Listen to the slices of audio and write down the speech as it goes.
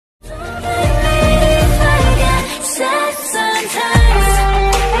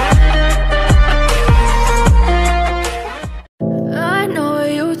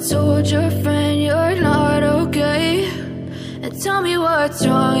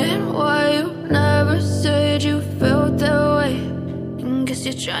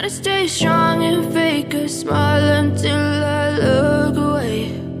to try to stay strong and fake a smile until I look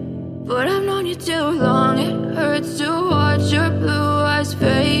away. But I've known you too long, it hurts to watch your blue eyes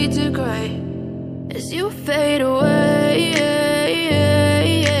fade to grey as you fade away,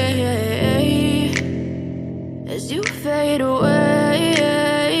 as you fade away.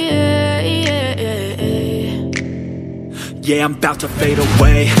 Yeah, I'm about to fade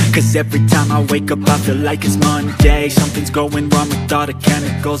away, cause every time I wake up I feel like it's Monday. Something's going wrong with all the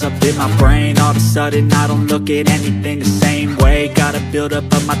chemicals up in my brain. All of a sudden I don't look at anything the same way. Gotta build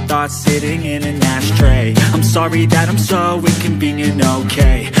up of my thoughts sitting in an ashtray. I'm sorry that I'm so inconvenient,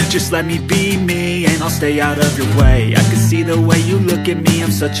 okay. Just let me be me and I'll stay out of your way. I can see the way you look at me,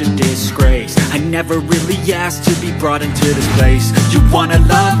 I'm such a disgrace. I never really asked to be brought into this place. You wanna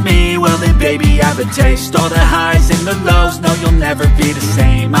love me? Well then baby I have a taste. All the highs and the lows, no you'll never be the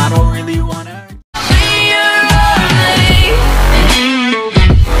same. I don't really wanna